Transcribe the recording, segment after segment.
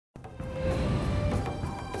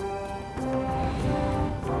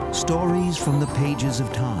Stories from the pages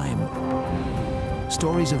of time.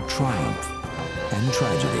 Stories of triumph and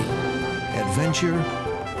tragedy, adventure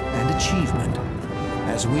and achievement,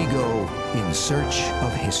 as we go in search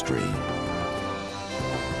of history.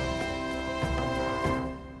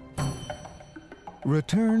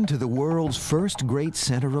 Return to the world's first great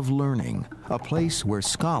center of learning, a place where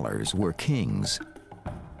scholars were kings.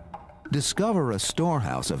 Discover a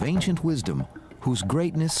storehouse of ancient wisdom whose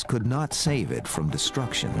greatness could not save it from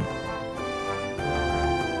destruction.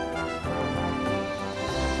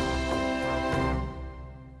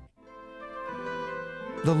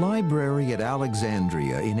 The library at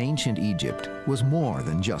Alexandria in ancient Egypt was more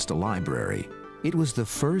than just a library. It was the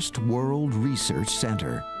first world research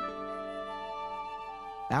center.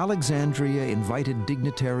 Alexandria invited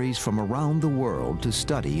dignitaries from around the world to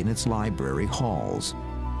study in its library halls.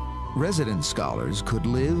 Resident scholars could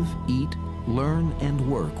live, eat, learn, and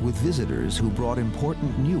work with visitors who brought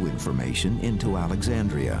important new information into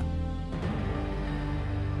Alexandria.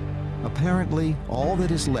 Apparently, all that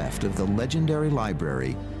is left of the legendary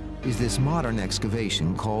library is this modern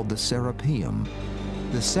excavation called the Serapeum,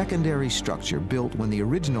 the secondary structure built when the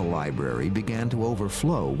original library began to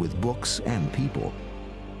overflow with books and people.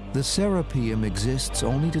 The Serapeum exists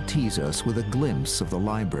only to tease us with a glimpse of the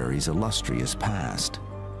library's illustrious past.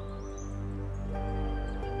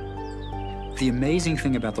 The amazing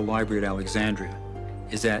thing about the library at Alexandria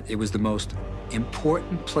is that it was the most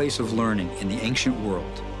important place of learning in the ancient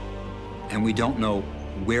world. And we don't know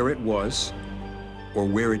where it was or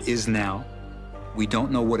where it is now. We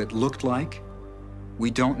don't know what it looked like.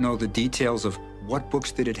 We don't know the details of what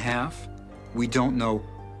books did it have. We don't know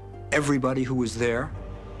everybody who was there.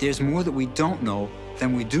 There's more that we don't know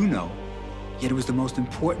than we do know. Yet it was the most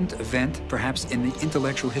important event, perhaps, in the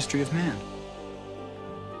intellectual history of man.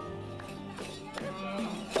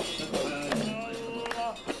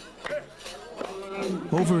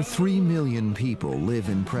 Over 3 million people live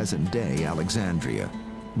in present-day Alexandria,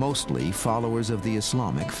 mostly followers of the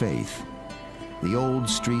Islamic faith. The old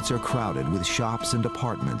streets are crowded with shops and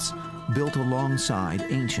apartments built alongside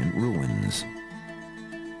ancient ruins.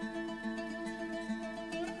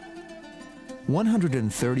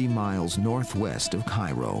 130 miles northwest of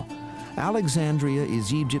Cairo, Alexandria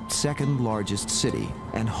is Egypt's second-largest city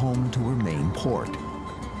and home to her main port.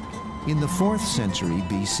 In the 4th century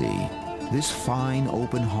BC, this fine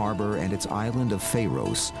open harbor and its island of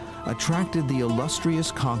Pharos attracted the illustrious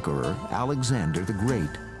conqueror Alexander the Great.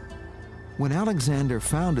 When Alexander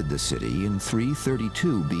founded the city in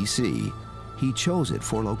 332 BC, he chose it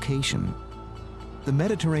for location. The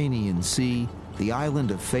Mediterranean Sea, the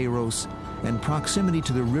island of Pharos, and proximity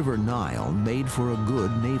to the river Nile made for a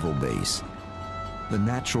good naval base. The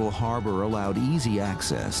natural harbor allowed easy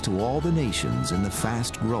access to all the nations in the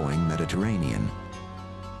fast-growing Mediterranean.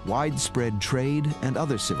 Widespread trade and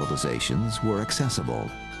other civilizations were accessible.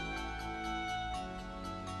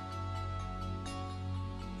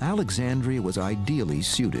 Alexandria was ideally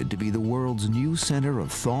suited to be the world's new center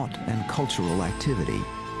of thought and cultural activity.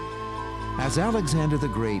 As Alexander the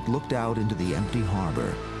Great looked out into the empty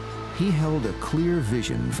harbor, he held a clear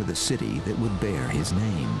vision for the city that would bear his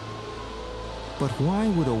name. But why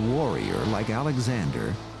would a warrior like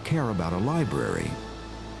Alexander care about a library?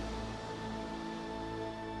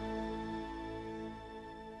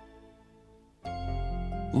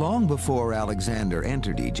 Long before Alexander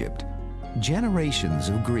entered Egypt, generations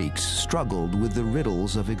of Greeks struggled with the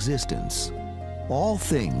riddles of existence. All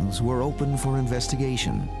things were open for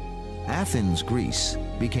investigation. Athens, Greece,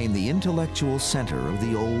 became the intellectual center of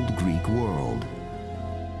the old Greek world.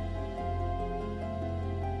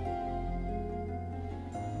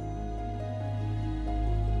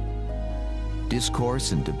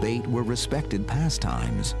 Discourse and debate were respected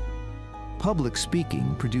pastimes. Public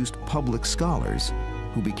speaking produced public scholars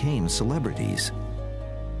who became celebrities.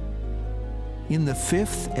 In the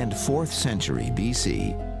 5th and 4th century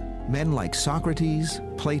BC, men like Socrates,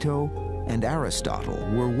 Plato, and Aristotle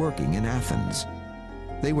were working in Athens.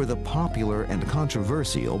 They were the popular and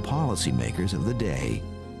controversial policymakers of the day.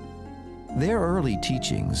 Their early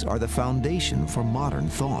teachings are the foundation for modern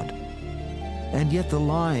thought. And yet the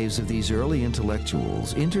lives of these early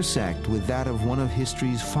intellectuals intersect with that of one of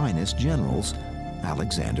history's finest generals,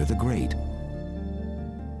 Alexander the Great.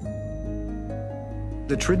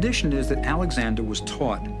 The tradition is that Alexander was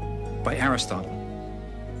taught by Aristotle.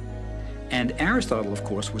 And Aristotle, of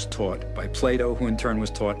course, was taught by Plato, who in turn was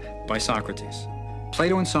taught by Socrates.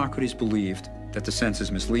 Plato and Socrates believed that the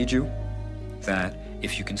senses mislead you, that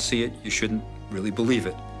if you can see it, you shouldn't really believe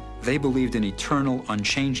it. They believed in eternal,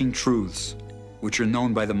 unchanging truths, which are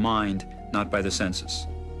known by the mind, not by the senses.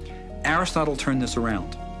 Aristotle turned this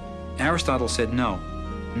around. Aristotle said no,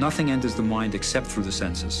 nothing enters the mind except through the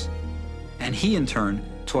senses. And he, in turn,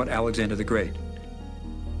 taught Alexander the Great.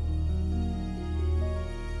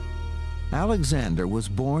 Alexander was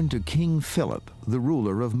born to King Philip, the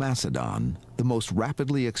ruler of Macedon, the most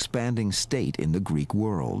rapidly expanding state in the Greek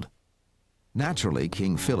world. Naturally,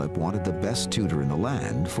 King Philip wanted the best tutor in the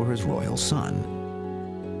land for his royal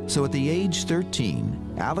son. So at the age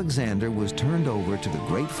 13, Alexander was turned over to the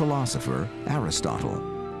great philosopher Aristotle.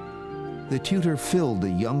 The tutor filled the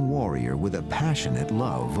young warrior with a passionate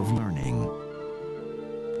love of learning.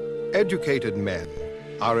 Educated men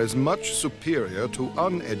are as much superior to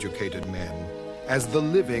uneducated men as the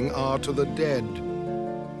living are to the dead.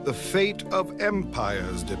 The fate of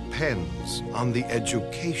empires depends on the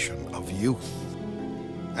education of youth.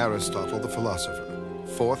 Aristotle the philosopher,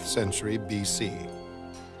 4th century BC.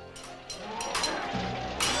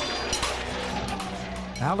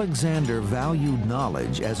 Alexander valued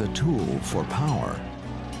knowledge as a tool for power.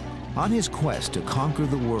 On his quest to conquer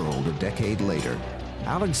the world a decade later,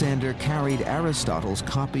 Alexander carried Aristotle's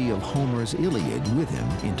copy of Homer's Iliad with him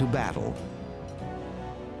into battle.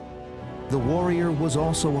 The warrior was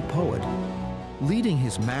also a poet. Leading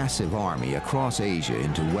his massive army across Asia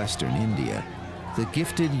into western India, the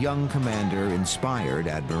gifted young commander inspired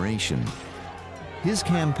admiration. His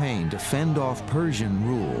campaign to fend off Persian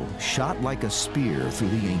rule shot like a spear through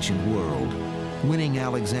the ancient world, winning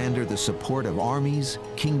Alexander the support of armies,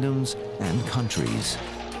 kingdoms, and countries.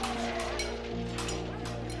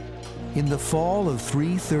 In the fall of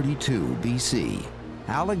 332 BC,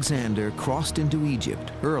 Alexander crossed into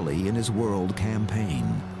Egypt early in his world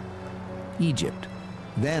campaign. Egypt,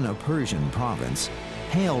 then a Persian province,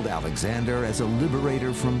 hailed Alexander as a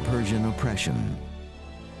liberator from Persian oppression.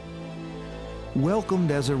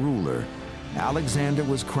 Welcomed as a ruler, Alexander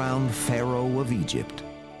was crowned Pharaoh of Egypt.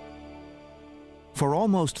 For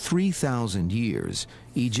almost 3,000 years,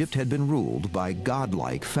 Egypt had been ruled by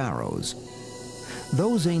godlike pharaohs.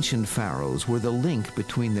 Those ancient pharaohs were the link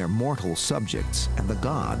between their mortal subjects and the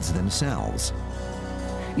gods themselves.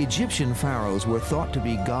 Egyptian pharaohs were thought to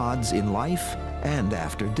be gods in life and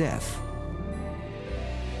after death.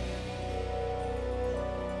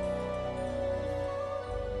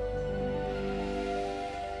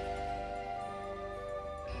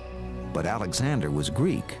 But Alexander was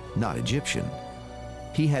Greek, not Egyptian.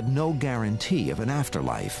 He had no guarantee of an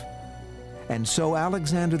afterlife. And so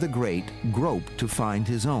Alexander the Great groped to find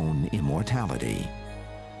his own immortality.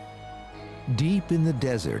 Deep in the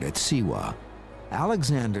desert at Siwa,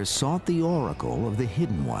 Alexander sought the oracle of the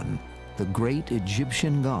Hidden One, the great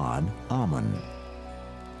Egyptian god Amun.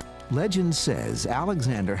 Legend says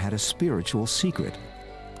Alexander had a spiritual secret,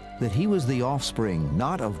 that he was the offspring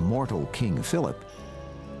not of mortal King Philip,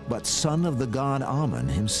 but son of the god Amun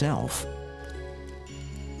himself.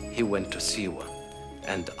 He went to Siwa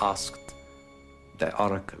and asked the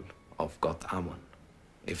oracle of god Amun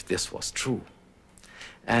if this was true.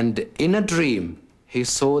 And in a dream, he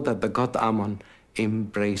saw that the god Amun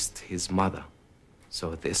embraced his mother.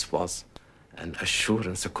 So this was an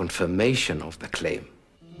assurance, a confirmation of the claim.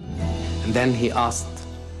 And then he asked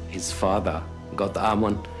his father, god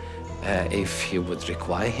Amun, if he would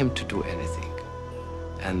require him to do anything.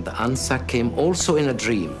 And the answer came also in a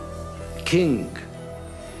dream. King,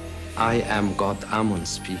 I am god Amun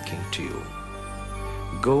speaking to you.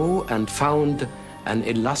 Go and found an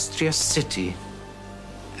illustrious city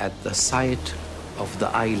at the site of the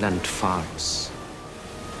island Pharos.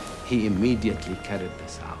 He immediately carried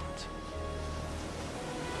this out.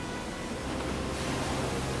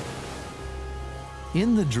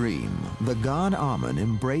 In the dream, the god Amun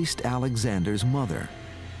embraced Alexander's mother,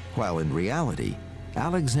 while in reality,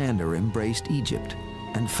 Alexander embraced Egypt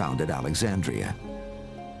and founded Alexandria.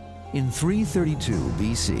 In 332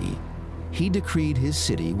 BC, he decreed his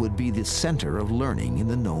city would be the center of learning in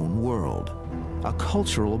the known world, a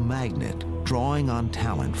cultural magnet drawing on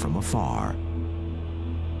talent from afar.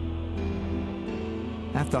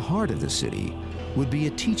 At the heart of the city would be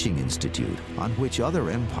a teaching institute on which other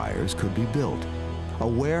empires could be built, a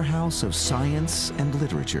warehouse of science and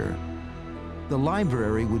literature. The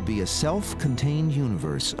library would be a self-contained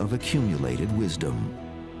universe of accumulated wisdom.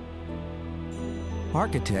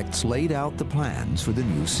 Architects laid out the plans for the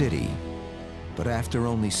new city. But after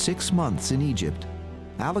only 6 months in Egypt,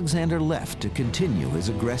 Alexander left to continue his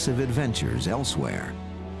aggressive adventures elsewhere.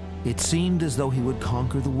 It seemed as though he would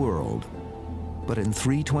conquer the world. But in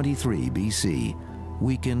 323 BC,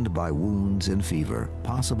 weakened by wounds and fever,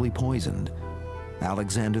 possibly poisoned,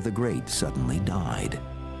 Alexander the Great suddenly died.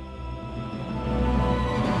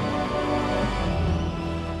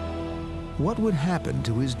 What would happen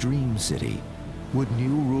to his dream city? Would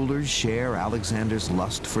new rulers share Alexander's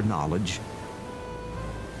lust for knowledge?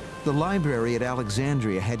 The library at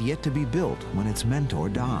Alexandria had yet to be built when its mentor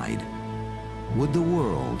died. Would the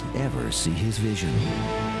world ever see his vision?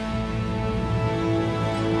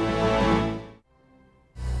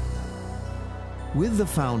 With the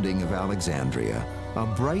founding of Alexandria, a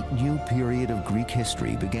bright new period of Greek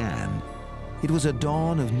history began. It was a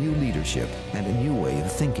dawn of new leadership and a new way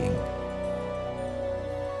of thinking.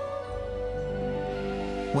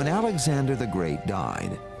 When Alexander the Great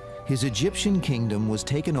died, his Egyptian kingdom was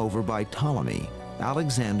taken over by Ptolemy,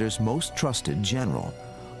 Alexander's most trusted general,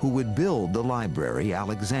 who would build the library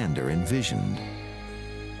Alexander envisioned.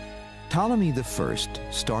 Ptolemy I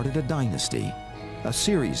started a dynasty, a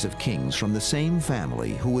series of kings from the same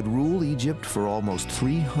family who would rule Egypt for almost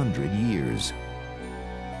 300 years.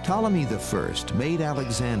 Ptolemy I made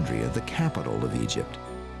Alexandria the capital of Egypt,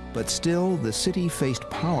 but still the city faced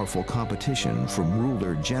powerful competition from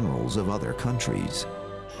ruler generals of other countries.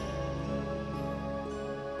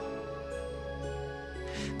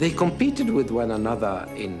 They competed with one another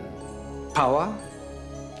in power,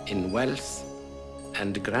 in wealth,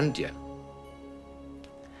 and grandeur.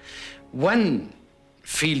 One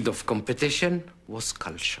field of competition was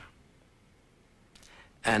culture.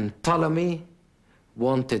 And Ptolemy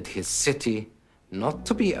wanted his city not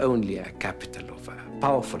to be only a capital of a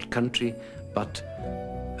powerful country, but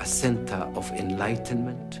a center of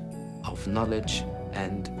enlightenment, of knowledge,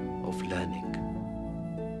 and of learning.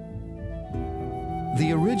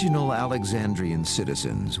 The original Alexandrian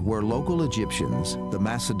citizens were local Egyptians, the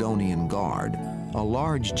Macedonian Guard, a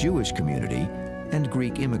large Jewish community, and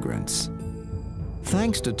Greek immigrants.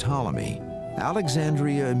 Thanks to Ptolemy,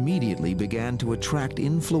 Alexandria immediately began to attract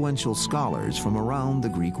influential scholars from around the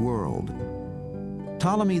Greek world.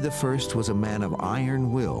 Ptolemy I was a man of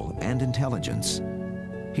iron will and intelligence.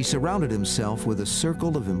 He surrounded himself with a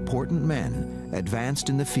circle of important men advanced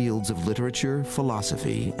in the fields of literature,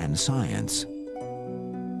 philosophy, and science.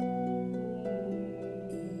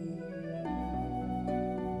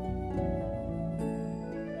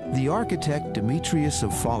 The architect Demetrius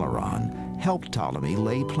of Phaleron helped Ptolemy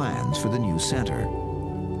lay plans for the new center.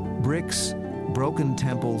 Bricks, broken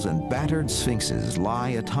temples, and battered sphinxes lie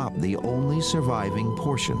atop the only surviving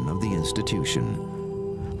portion of the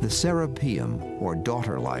institution. The Serapeum, or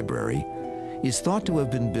daughter library, is thought to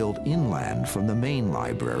have been built inland from the main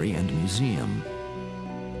library and museum.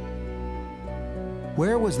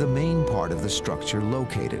 Where was the main part of the structure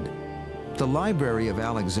located? The Library of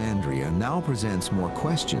Alexandria now presents more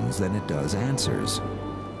questions than it does answers.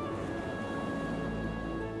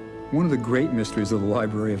 One of the great mysteries of the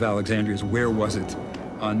Library of Alexandria is where was it?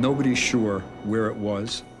 Nobody's sure where it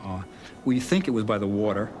was. We think it was by the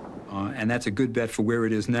water, and that's a good bet for where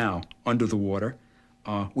it is now, under the water.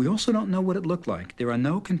 We also don't know what it looked like. There are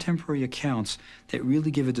no contemporary accounts that really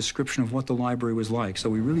give a description of what the library was like. So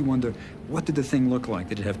we really wonder, what did the thing look like?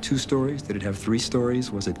 Did it have 2 stories? Did it have 3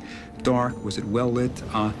 stories? Was it dark? Was it well lit?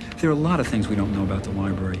 There are a lot of things we don't know about the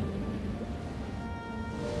library.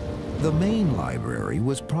 The main library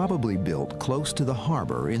was probably built close to the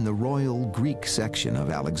harbor in the royal Greek section of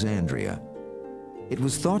Alexandria. It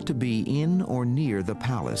was thought to be in or near the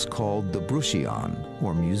palace called the Bruteion,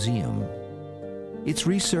 or museum. Its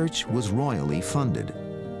research was royally funded.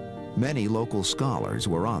 Many local scholars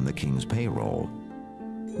were on the king's payroll.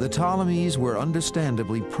 The Ptolemies were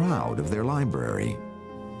understandably proud of their library.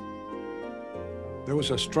 There was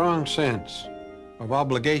a strong sense of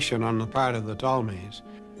obligation on the part of the Ptolemies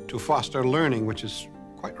to foster learning, which is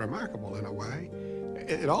quite remarkable in a way.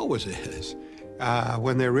 It always is.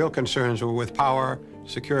 When their real concerns were with power,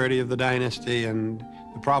 security of the dynasty, and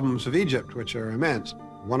the problems of Egypt, which are immense.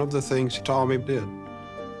 One of the things Ptolemy did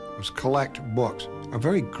was collect books, a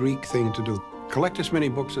very Greek thing to do. Collect as many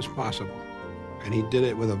books as possible, and he did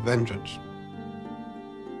it with a vengeance.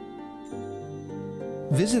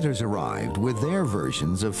 Visitors arrived with their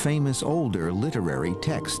versions of famous older literary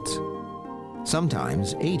texts.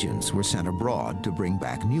 Sometimes agents were sent abroad to bring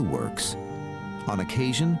back new works. On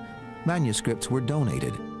occasion, manuscripts were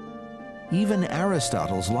donated. Even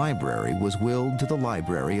Aristotle's library was willed to the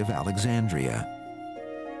Library of Alexandria.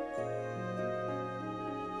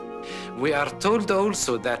 We are told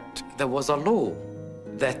also that there was a law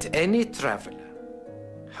that any traveler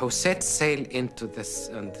who set sail into the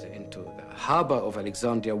harbor of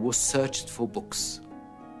Alexandria was searched for books.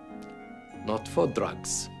 Not for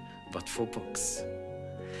drugs, but for books.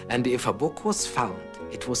 And if a book was found,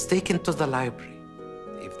 it was taken to the library.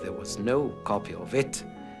 If there was no copy of it,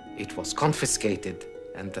 it was confiscated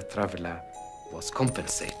and the traveler was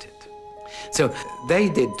compensated. So they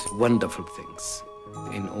did wonderful things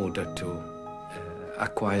in order to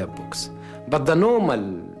acquire books. But the normal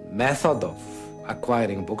method of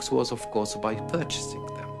acquiring books was, of course, by purchasing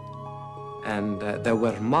them. And there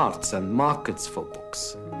were marts and markets for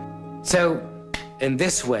books. So, in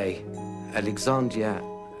this way, Alexandria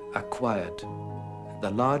acquired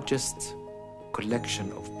the largest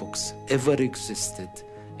collection of books ever existed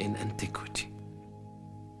in antiquity.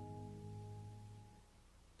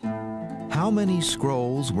 How many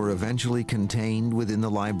scrolls were eventually contained within the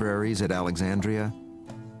libraries at Alexandria?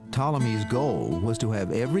 Ptolemy's goal was to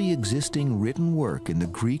have every existing written work in the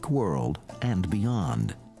Greek world and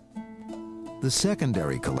beyond. The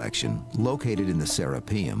secondary collection, located in the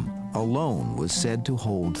Serapeum, alone was said to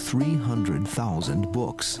hold 300,000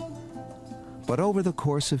 books. But over the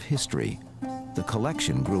course of history, the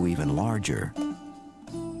collection grew even larger.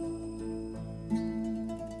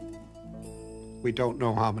 We don't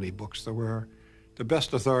know how many books there were. The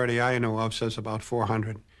best authority I know of says about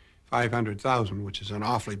 500,000, which is an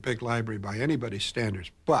awfully big library by anybody's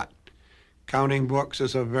standards. But counting books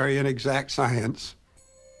is a very inexact science.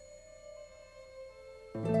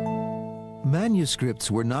 Manuscripts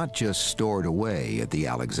were not just stored away at the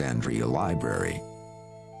Alexandria Library.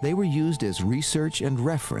 They were used as research and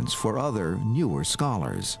reference for other, newer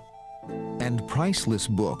scholars. And priceless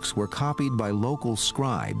books were copied by local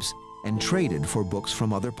scribes and traded for books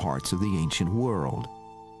from other parts of the ancient world.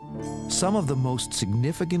 Some of the most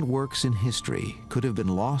significant works in history could have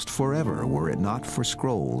been lost forever were it not for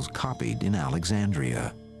scrolls copied in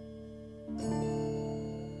Alexandria.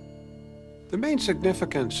 The main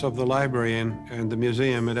significance of the library and the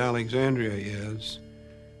museum at Alexandria is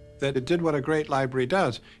that it did what a great library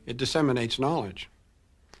does. It disseminates knowledge.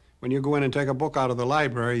 When you go in and take a book out of the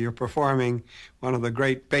library, you're performing one of the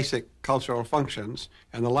great basic cultural functions,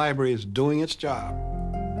 and the library is doing its job.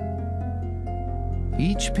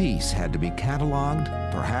 Each piece had to be cataloged,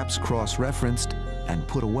 perhaps cross-referenced, and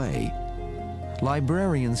put away.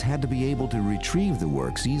 Librarians had to be able to retrieve the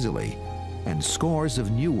works easily, and scores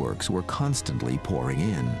of new works were constantly pouring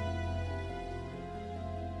in.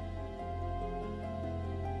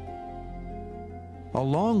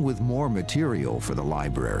 Along with more material for the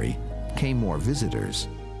library came more visitors.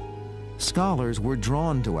 Scholars were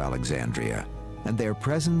drawn to Alexandria, and their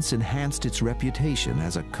presence enhanced its reputation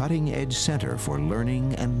as a cutting-edge center for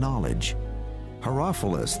learning and knowledge.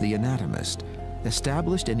 Herophilus, the anatomist,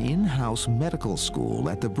 established an in-house medical school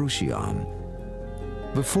at the Bruchion.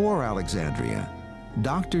 Before Alexandria,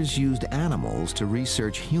 doctors used animals to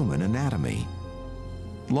research human anatomy.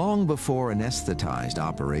 Long before anesthetized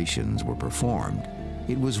operations were performed,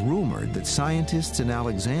 it was rumored that scientists in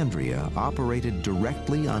Alexandria operated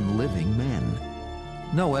directly on living men.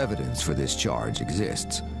 No evidence for this charge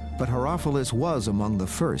exists, but Herophilus was among the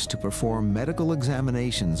first to perform medical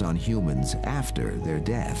examinations on humans after their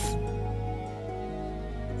death.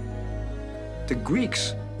 The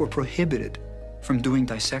Greeks were prohibited from doing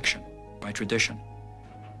dissection by tradition.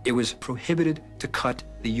 It was prohibited to cut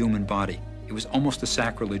the human body. It was almost a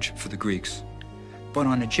sacrilege for the Greeks. But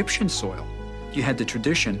on Egyptian soil, you had the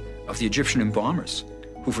tradition of the Egyptian embalmers,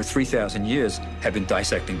 who for 3,000 years had been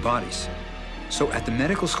dissecting bodies. So at the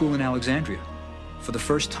medical school in Alexandria, for the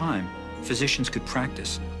first time, physicians could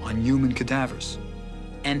practice on human cadavers.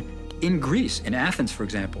 And in Greece, in Athens, for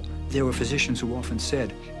example, there were physicians who often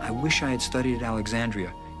said, I wish I had studied at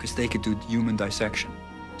Alexandria because they could do human dissection.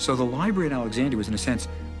 So the library at Alexandria was, in a sense,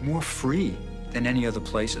 more free than any other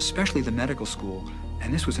place, especially the medical school,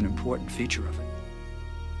 and this was an important feature of it.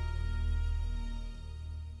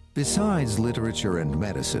 Besides literature and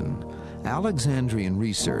medicine, Alexandrian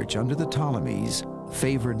research under the Ptolemies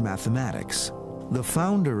favored mathematics. The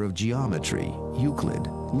founder of geometry, Euclid,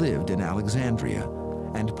 lived in Alexandria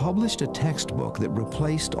and published a textbook that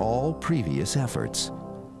replaced all previous efforts.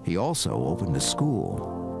 He also opened a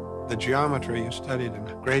school. The geometry you studied in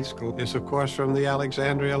grade school is, of course, from the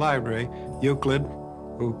Alexandria Library. Euclid,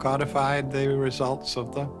 who codified the results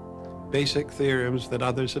of the basic theorems that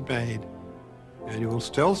others had made. And you will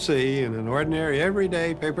still see in an ordinary,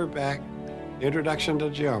 everyday paperback introduction to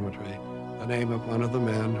geometry the name of one of the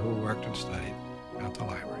men who worked and studied at the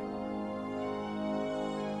library.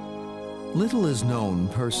 Little is known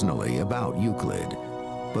personally about Euclid,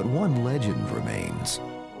 but one legend remains.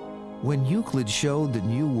 When Euclid showed the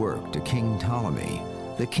new work to King Ptolemy,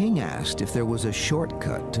 the king asked if there was a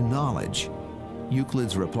shortcut to knowledge.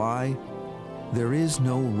 Euclid's reply, "There is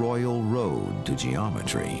no royal road to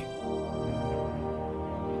geometry."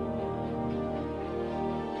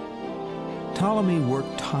 Ptolemy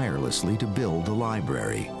worked tirelessly to build the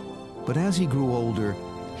library, but as he grew older,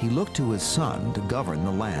 he looked to his son to govern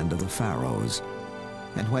the land of the pharaohs.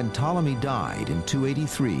 And when Ptolemy died in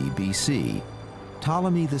 283 BC,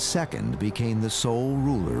 Ptolemy II became the sole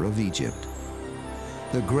ruler of Egypt.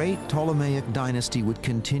 The great Ptolemaic dynasty would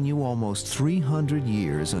continue almost 300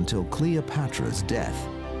 years until Cleopatra's death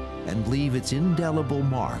and leave its indelible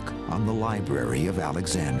mark on the Library of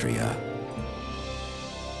Alexandria.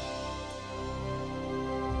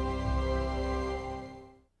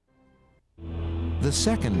 The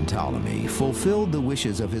second Ptolemy fulfilled the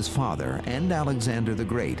wishes of his father and Alexander the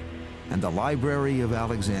Great, and the Library of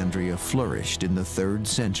Alexandria flourished in the 3rd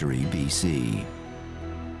century BC.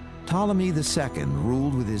 Ptolemy II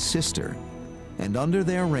ruled with his sister, and under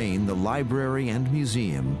their reign the library and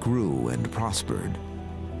museum grew and prospered.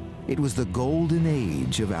 It was the golden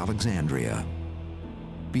age of Alexandria.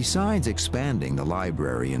 Besides expanding the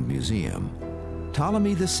library and museum,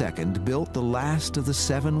 Ptolemy II built the last of the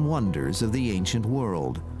 7 wonders of the ancient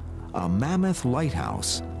world, a mammoth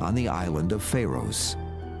lighthouse on the island of Pharos.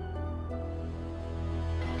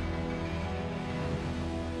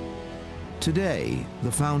 Today,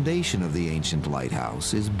 the foundation of the ancient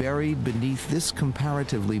lighthouse is buried beneath this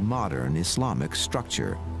comparatively modern Islamic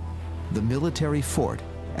structure, the military fort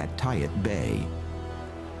at Tayet Bay.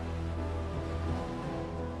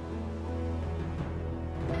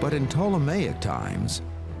 But in Ptolemaic times,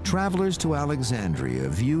 travelers to Alexandria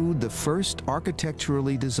viewed the first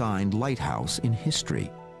architecturally designed lighthouse in history,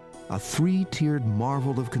 a 3-tiered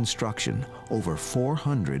marvel of construction over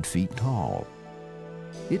 400 feet tall.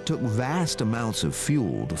 It took vast amounts of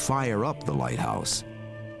fuel to fire up the lighthouse.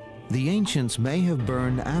 The ancients may have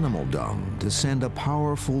burned animal dung to send a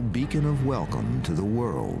powerful beacon of welcome to the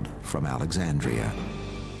world from Alexandria.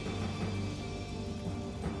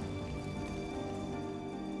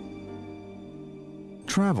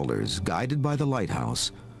 Travelers, guided by the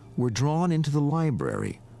lighthouse, were drawn into the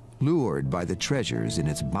library, lured by the treasures in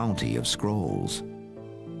its bounty of scrolls.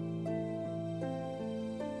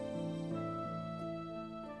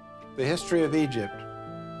 The history of Egypt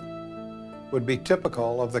would be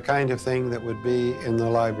typical of the kind of thing that would be in the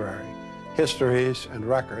library. Histories and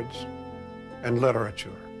records and literature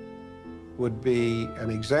would be an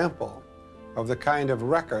example of the kind of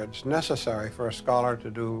records necessary for a scholar to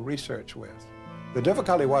do research with. The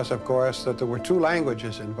difficulty was, of course, that there were 2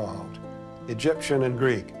 languages involved, Egyptian and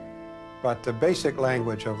Greek, but the basic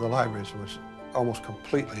language of the libraries was almost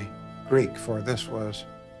completely Greek, for this was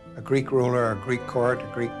a Greek ruler, a Greek court,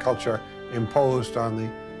 a Greek culture imposed on the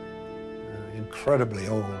incredibly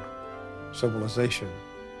old civilization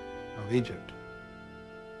of Egypt.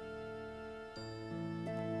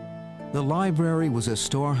 The library was a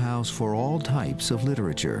storehouse for all types of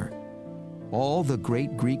literature. All the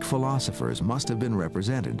great Greek philosophers must have been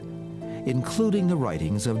represented, including the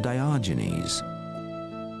writings of Diogenes.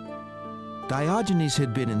 Diogenes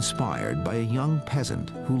had been inspired by a young peasant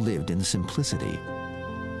who lived in simplicity.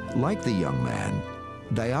 Like the young man,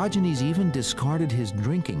 Diogenes even discarded his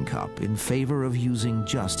drinking cup in favor of using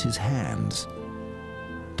just his hands.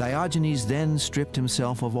 Diogenes then stripped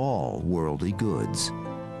himself of all worldly goods.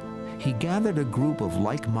 He gathered a group of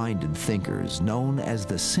like-minded thinkers known as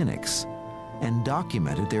the Cynics and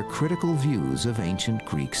documented their critical views of ancient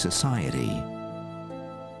Greek society.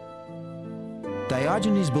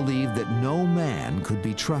 Diogenes believed that no man could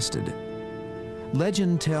be trusted.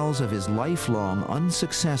 Legend tells of his lifelong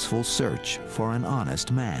unsuccessful search for an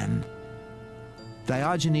honest man.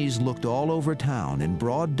 Diogenes looked all over town in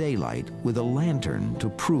broad daylight with a lantern to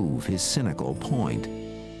prove his cynical point.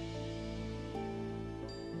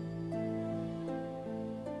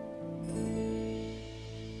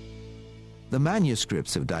 The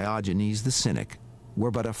manuscripts of Diogenes the Cynic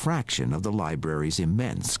were but a fraction of the library's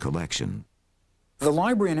immense collection. The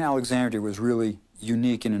library in Alexandria was really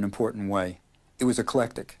unique in an important way. It was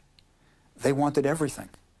eclectic. They wanted everything.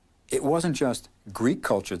 It wasn't just Greek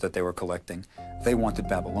culture that they were collecting. They wanted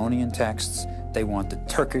Babylonian texts, they wanted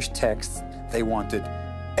Turkish texts, they wanted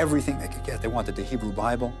everything they could get. They wanted the Hebrew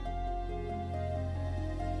Bible.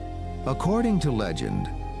 According to legend,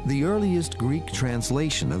 the earliest Greek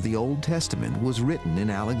translation of the Old Testament was written in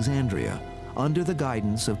Alexandria under the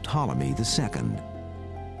guidance of Ptolemy II.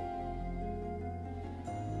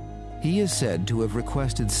 He is said to have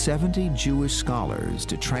requested 70 Jewish scholars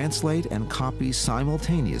to translate and copy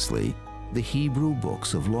simultaneously the Hebrew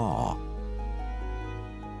books of law.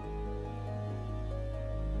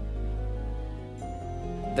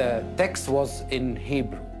 The text was in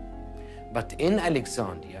Hebrew, but in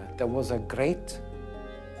Alexandria there was a great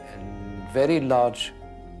and very large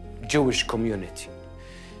Jewish community.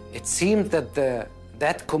 It seemed that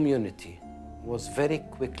that community was very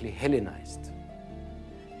quickly Hellenized,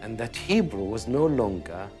 and that Hebrew was no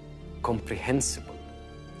longer comprehensible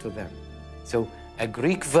to them. So a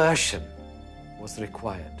Greek version was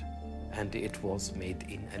required, and it was made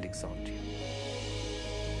in Alexandria.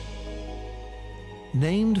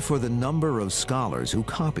 Named for the number of scholars who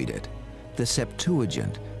copied it, the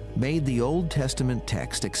Septuagint made the Old Testament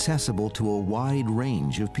text accessible to a wide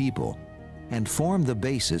range of people and formed the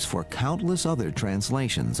basis for countless other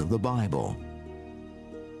translations of the Bible.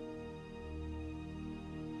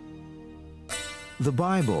 The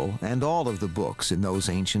Bible and all of the books in those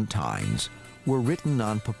ancient times were written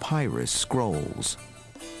on papyrus scrolls.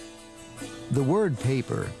 The word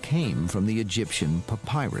paper came from the Egyptian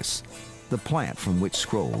papyrus, the plant from which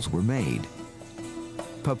scrolls were made.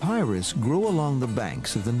 Papyrus grew along the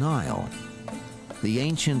banks of the Nile. The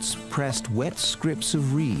ancients pressed wet strips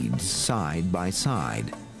of reeds side by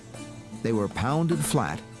side. They were pounded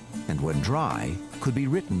flat, and when dry, could be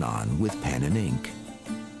written on with pen and ink.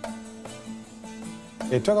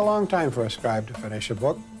 It took a long time for a scribe to finish a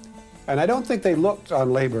book, and I don't think they looked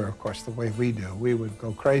on labor, of course, the way we do. We would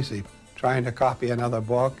go crazy trying to copy another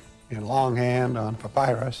book in longhand on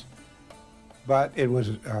papyrus, but it was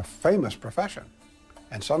a famous profession,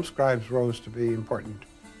 and some scribes rose to be important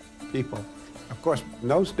people. Of course, in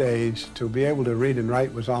those days, to be able to read and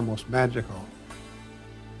write was almost magical.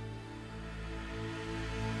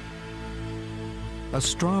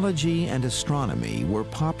 Astrology and astronomy were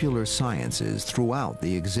popular sciences throughout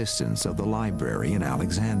the existence of the library in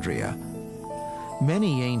Alexandria.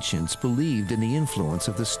 Many ancients believed in the influence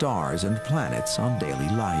of the stars and planets on daily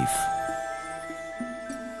life.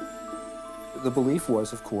 The belief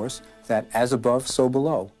was, of course, that as above, so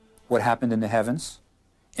below. What happened in the heavens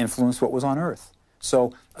influenced what was on Earth.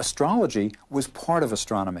 So astrology was part of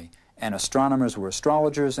astronomy, and astronomers were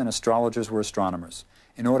astrologers, and astrologers were astronomers.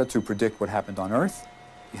 In order to predict what happened on Earth,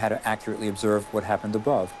 you had to accurately observe what happened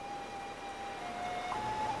above.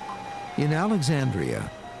 In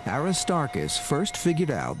Alexandria, Aristarchus first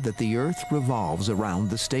figured out that the Earth revolves around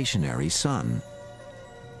the stationary sun.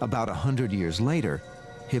 About 100 years later,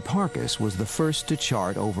 Hipparchus was the first to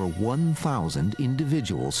chart over 1,000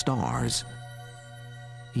 individual stars.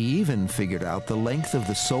 He even figured out the length of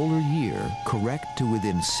the solar year correct to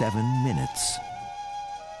within 7 minutes.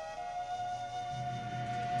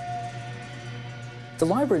 The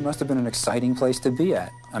library must have been an exciting place to be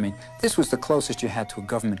at. I mean, this was the closest you had to a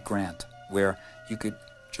government grant, where you could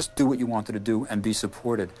just do what you wanted to do and be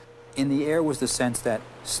supported. In the air was the sense that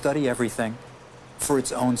study everything for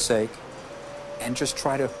its own sake and just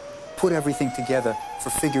try to put everything together for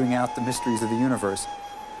figuring out the mysteries of the universe.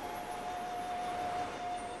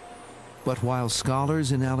 But while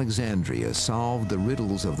scholars in Alexandria solved the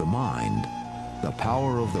riddles of the mind, the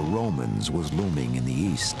power of the Romans was looming in the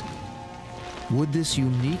east. Would this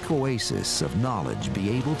unique oasis of knowledge be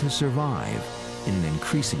able to survive in an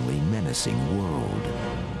increasingly menacing world?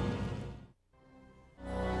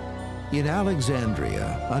 In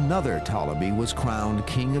Alexandria, another Ptolemy was crowned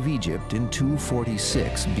king of Egypt in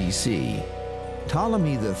 246 BC.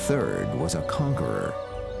 Ptolemy III was a conqueror.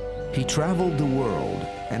 He traveled the world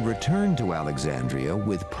and returned to Alexandria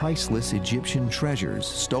with priceless Egyptian treasures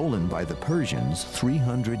stolen by the Persians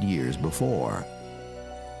 300 years before.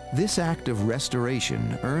 This act of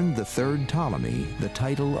restoration earned the third Ptolemy the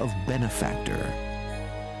title of benefactor.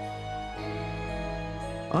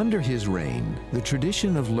 Under his reign, the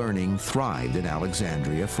tradition of learning thrived in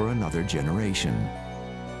Alexandria for another generation.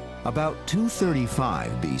 About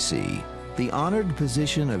 235 BC, the honored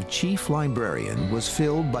position of chief librarian was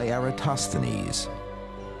filled by Eratosthenes.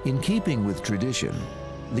 In keeping with tradition,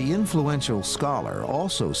 the influential scholar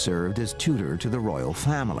also served as tutor to the royal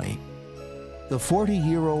family. The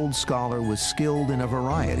 40-year-old scholar was skilled in a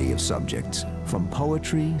variety of subjects, from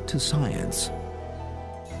poetry to science.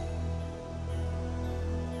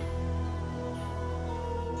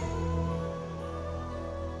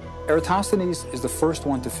 Eratosthenes is the first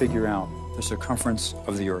one to figure out the circumference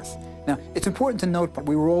of the Earth. Now, it's important to note,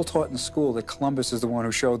 we were all taught in school that Columbus is the one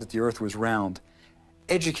who showed that the Earth was round.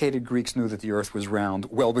 Educated Greeks knew that the Earth was round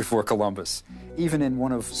well before Columbus. Even in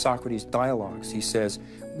one of Socrates' dialogues, he says,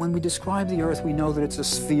 when we describe the Earth, we know that it's a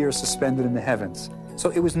sphere suspended in the heavens. So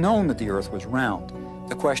it was known that the Earth was round.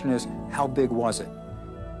 The question is, how big was it?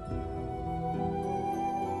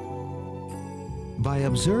 By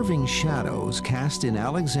observing shadows cast in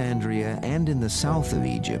Alexandria and in the south of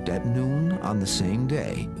Egypt at noon on the same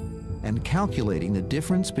day, and calculating the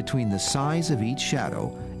difference between the size of each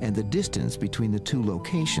shadow and the distance between the two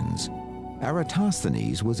locations,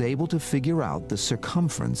 Eratosthenes was able to figure out the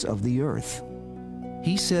circumference of the Earth.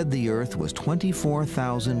 He said the Earth was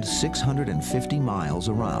 24,650 miles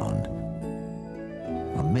around.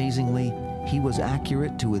 Amazingly, he was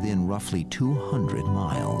accurate to within roughly 200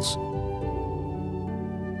 miles.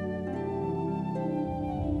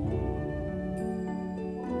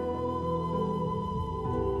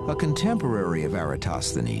 A contemporary of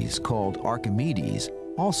Eratosthenes, called Archimedes,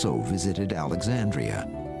 also visited Alexandria.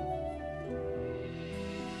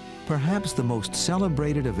 Perhaps the most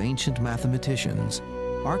celebrated of ancient mathematicians,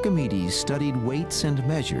 Archimedes studied weights and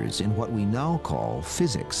measures in what we now call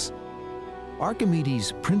physics.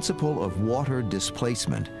 Archimedes' principle of water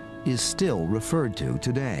displacement is still referred to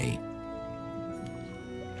today.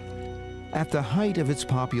 At the height of its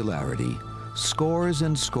popularity, scores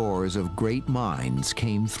and scores of great minds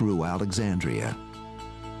came through Alexandria.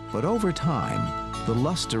 But over time, the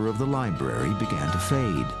luster of the library began to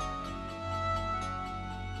fade.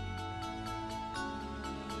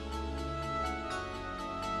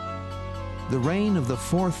 The reign of the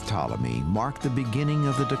fourth Ptolemy marked the beginning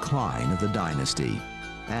of the decline of the dynasty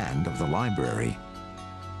and of the library.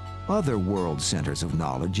 Other world centers of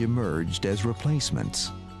knowledge emerged as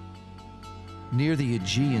replacements. Near the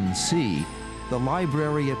Aegean Sea, the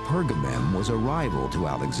library at Pergamum was a rival to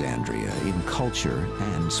Alexandria in culture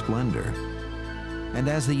and splendor. And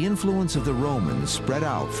as the influence of the Romans spread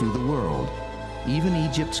out through the world, even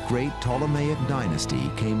Egypt's great Ptolemaic dynasty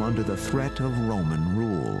came under the threat of Roman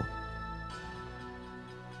rule.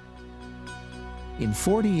 In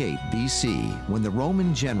 48 BC, when the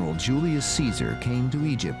Roman general Julius Caesar came to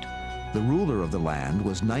Egypt, the ruler of the land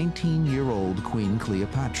was 19-year-old Queen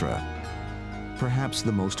Cleopatra, perhaps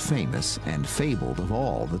the most famous and fabled of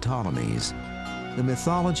all the Ptolemies. The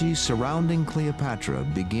mythology surrounding Cleopatra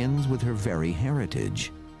begins with her very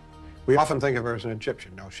heritage. We often think of her as an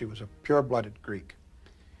Egyptian. No, she was a pure-blooded Greek.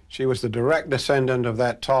 She was the direct descendant of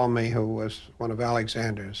that Ptolemy who was one of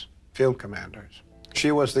Alexander's field commanders. She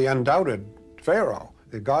was the undoubted Pharaoh,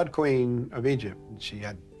 the god queen of Egypt. She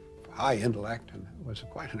had high intellect and was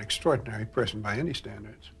quite an extraordinary person by any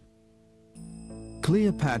standards.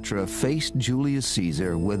 Cleopatra faced Julius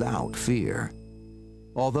Caesar without fear.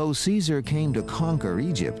 Although Caesar came to conquer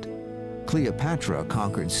Egypt, Cleopatra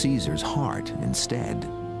conquered Caesar's heart instead.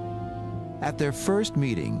 At their first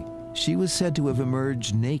meeting, she was said to have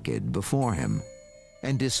emerged naked before him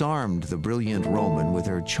and disarmed the brilliant Roman with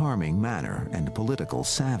her charming manner and political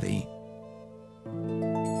savvy.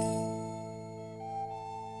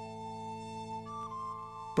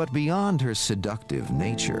 But beyond her seductive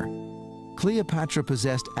nature, Cleopatra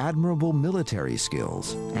possessed admirable military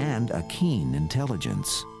skills and a keen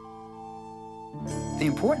intelligence. The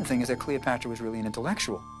important thing is that Cleopatra was really an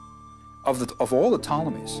intellectual. Of all the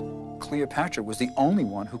Ptolemies, Cleopatra was the only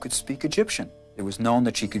one who could speak Egyptian. It was known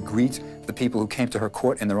that she could greet the people who came to her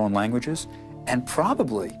court in their own languages, and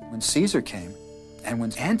probably when Caesar came and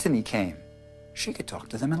when Antony came, she could talk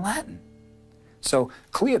to them in Latin. So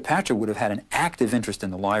Cleopatra would have had an active interest in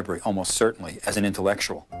the library, almost certainly, as an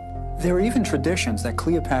intellectual. There are even traditions that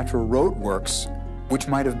Cleopatra wrote works which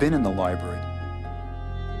might have been in the library.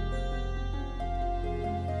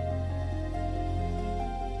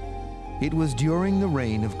 It was during the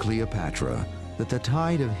reign of Cleopatra that the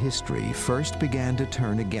tide of history first began to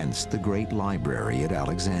turn against the great library at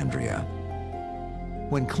Alexandria.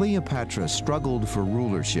 When Cleopatra struggled for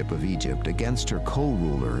rulership of Egypt against her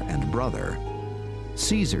co-ruler and brother,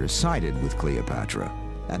 Caesar sided with Cleopatra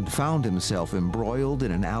and found himself embroiled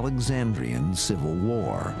in an Alexandrian civil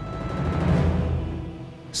war.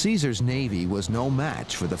 Caesar's navy was no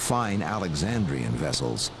match for the fine Alexandrian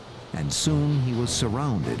vessels, and soon he was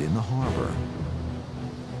surrounded in the harbor.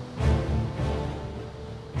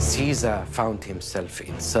 Caesar found himself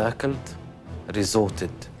encircled,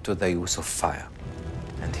 resorted to the use of fire,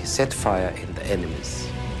 and he set fire in the enemy's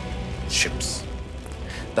ships.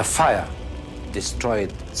 The fire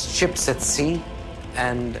destroyed ships at sea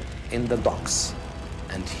and in the docks.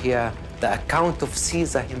 And here, the account of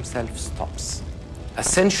Caesar himself stops. A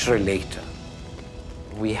century later,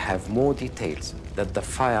 we have more details that the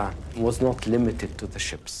fire was not limited to the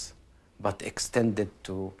ships, but extended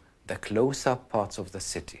to the closer parts of the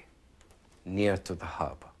city, near to the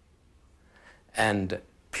harbor. And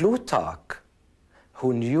Plutarch,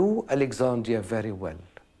 who knew Alexandria very well,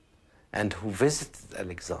 and who visited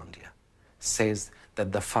Alexandria, says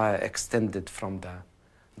that the fire extended from the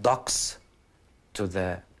docks to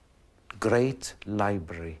the great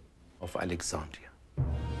library of Alexandria.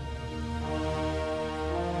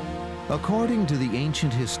 According to the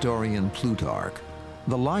ancient historian Plutarch,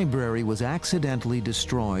 the library was accidentally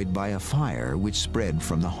destroyed by a fire which spread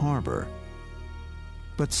from the harbor.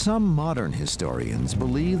 But some modern historians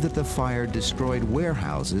believe that the fire destroyed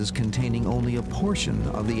warehouses containing only a portion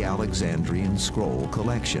of the Alexandrian scroll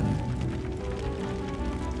collection.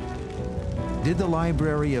 Did the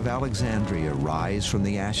Library of Alexandria rise from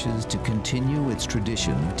the ashes to continue its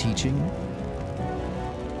tradition of teaching?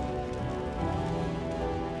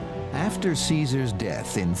 After Caesar's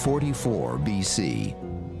death in 44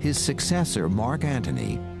 BC, his successor, Mark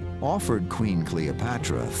Antony, offered Queen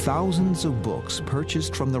Cleopatra thousands of books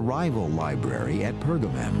purchased from the rival library at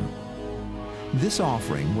Pergamum. This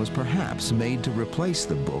offering was perhaps made to replace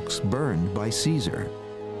the books burned by Caesar.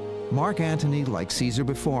 Mark Antony, like Caesar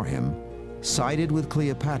before him, sided with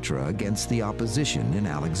Cleopatra against the opposition in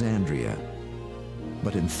Alexandria.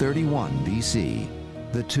 But in 31 BC,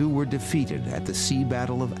 the two were defeated at the sea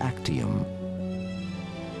battle of Actium.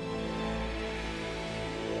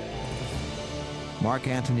 Mark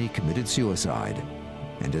Antony committed suicide,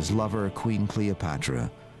 and his lover, Queen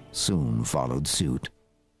Cleopatra, soon followed suit.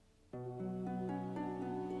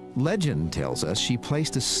 Legend tells us she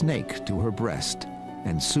placed a snake to her breast,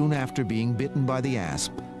 and soon after being bitten by the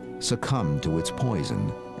asp, succumbed to its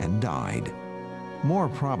poison and died. More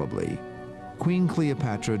probably, Queen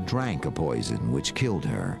Cleopatra drank a poison which killed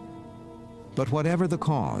her. But whatever the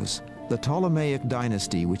cause, the Ptolemaic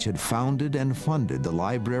dynasty, which had founded and funded the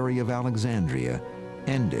Library of Alexandria,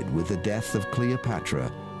 ended with the death of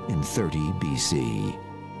Cleopatra in 30 BC.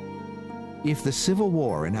 If the civil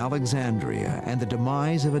war in Alexandria and the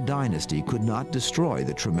demise of a dynasty could not destroy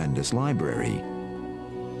the tremendous library,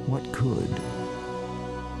 what could?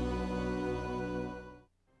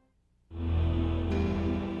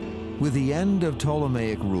 With the end of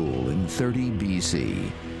Ptolemaic rule in 30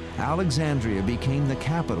 BC, Alexandria became the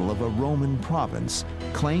capital of a Roman province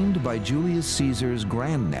claimed by Julius Caesar's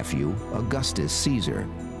grandnephew, Augustus Caesar,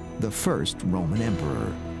 the first Roman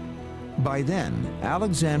emperor. By then,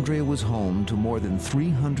 Alexandria was home to more than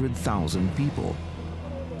 300,000 people.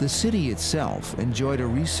 The city itself enjoyed a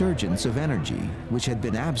resurgence of energy which had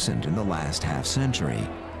been absent in the last half-century.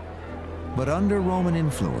 But under Roman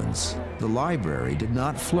influence, the library did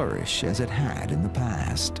not flourish as it had in the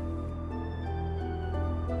past.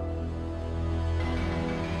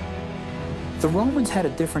 The Romans had a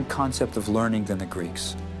different concept of learning than the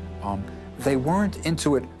Greeks. They weren't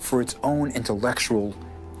into it for its own intellectual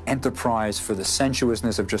enterprise, for the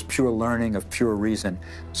sensuousness of just pure learning, of pure reason.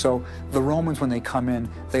 So the Romans, when they come in,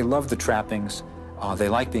 they love the trappings, they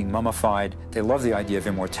like being mummified, they love the idea of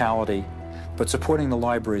immortality, but supporting the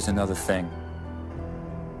library is another thing.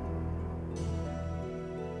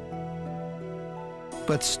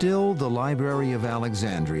 But still, the Library of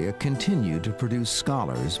Alexandria continued to produce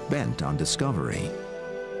scholars bent on discovery.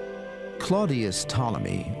 Claudius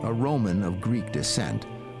Ptolemy, a Roman of Greek descent,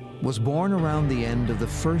 was born around the end of the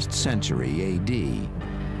 1st century AD.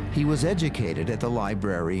 He was educated at the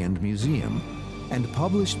library and museum and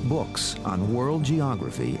published books on world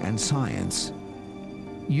geography and science.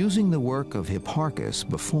 Using the work of Hipparchus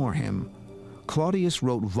before him, Claudius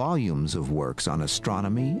wrote volumes of works on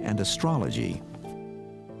astronomy and astrology.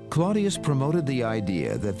 Claudius promoted the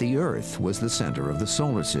idea that the Earth was the center of the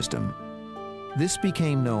solar system. This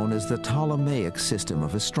became known as the Ptolemaic system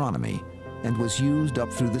of astronomy and was used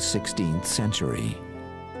up through the 16th century.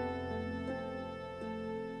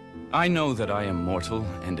 I know that I am mortal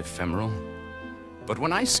and ephemeral, but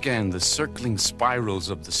when I scan the circling spirals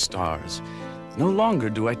of the stars, no longer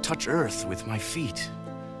do I touch Earth with my feet,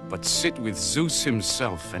 but sit with Zeus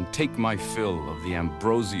himself and take my fill of the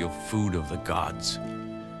ambrosial food of the gods.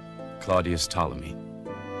 Claudius Ptolemy.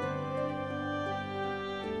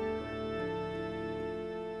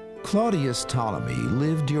 Claudius Ptolemy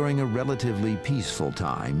lived during a relatively peaceful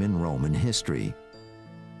time in Roman history.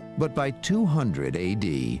 But by 200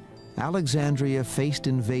 AD, Alexandria faced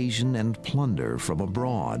invasion and plunder from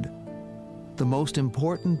abroad. The most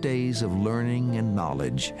important days of learning and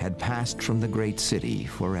knowledge had passed from the great city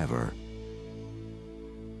forever.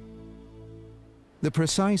 The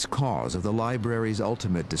precise cause of the library's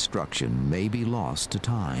ultimate destruction may be lost to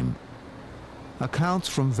time. Accounts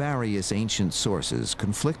from various ancient sources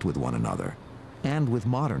conflict with one another and with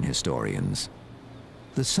modern historians.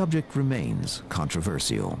 The subject remains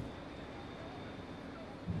controversial.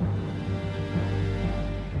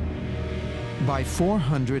 By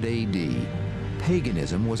 400 AD,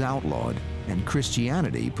 paganism was outlawed and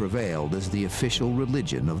Christianity prevailed as the official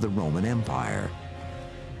religion of the Roman Empire.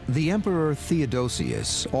 The Emperor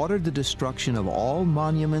Theodosius ordered the destruction of all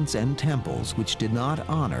monuments and temples which did not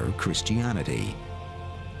honor Christianity.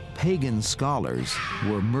 Pagan scholars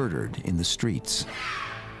were murdered in the streets.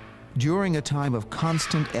 During a time of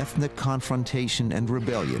constant ethnic confrontation and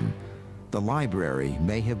rebellion, the library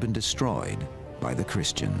may have been destroyed by the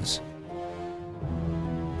Christians.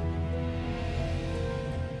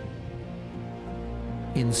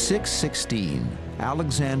 In 616,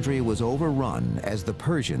 Alexandria was overrun as the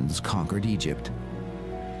Persians conquered Egypt.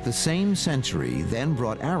 The same century then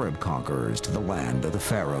brought Arab conquerors to the land of the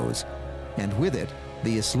pharaohs, and with it,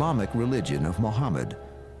 the Islamic religion of Muhammad.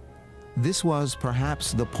 This was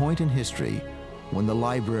perhaps the point in history when the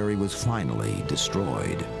library was finally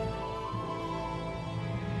destroyed.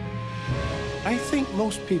 I think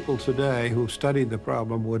most people today who studied the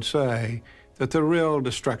problem would say that the real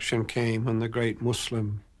destruction came when the great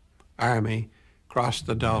Muslim army crossed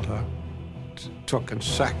the Delta, took and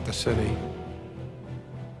sacked the city.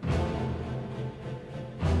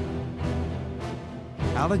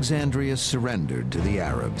 Alexandria surrendered to the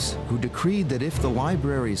Arabs, who decreed that if the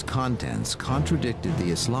library's contents contradicted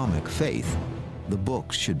the Islamic faith, the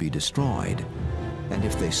books should be destroyed. And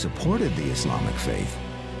if they supported the Islamic faith,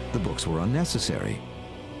 the books were unnecessary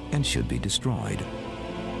and should be destroyed.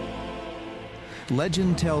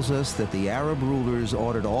 Legend tells us that the Arab rulers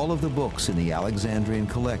ordered all of the books in the Alexandrian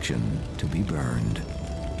collection to be burned.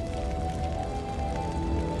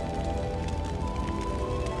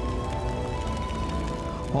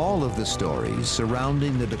 All of the stories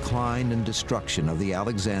surrounding the decline and destruction of the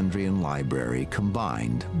Alexandrian library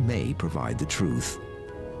combined may provide the truth.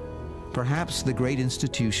 Perhaps the great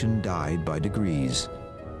institution died by degrees.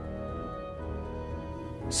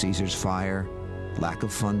 Caesar's fire, lack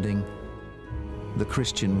of funding, the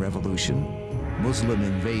Christian Revolution, Muslim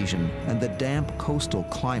invasion, and the damp coastal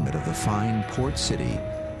climate of the fine port city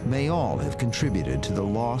may all have contributed to the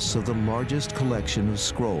loss of the largest collection of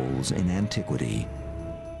scrolls in antiquity.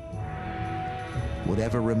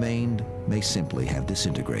 Whatever remained may simply have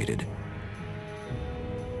disintegrated.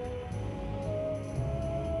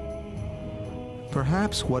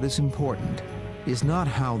 Perhaps what is important is not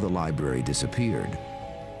how the library disappeared,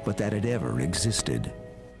 but that it ever existed.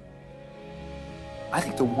 I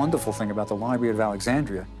think the wonderful thing about the Library of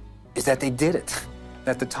Alexandria is that they did it,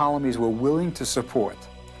 that the Ptolemies were willing to support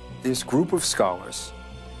this group of scholars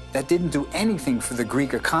that didn't do anything for the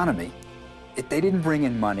Greek economy. They didn't bring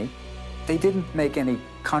in money. They didn't make any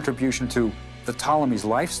contribution to the Ptolemies'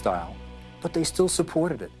 lifestyle, but they still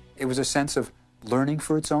supported it. It was a sense of learning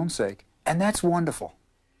for its own sake, and that's wonderful.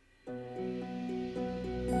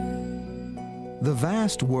 The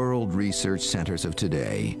vast world research centers of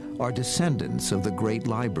today are descendants of the great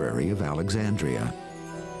library of Alexandria.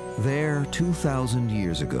 There, 2,000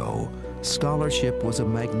 years ago, scholarship was a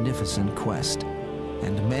magnificent quest,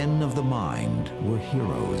 and men of the mind were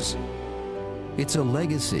heroes. It's a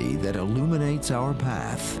legacy that illuminates our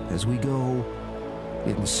path as we go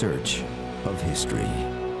in search of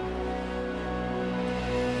history.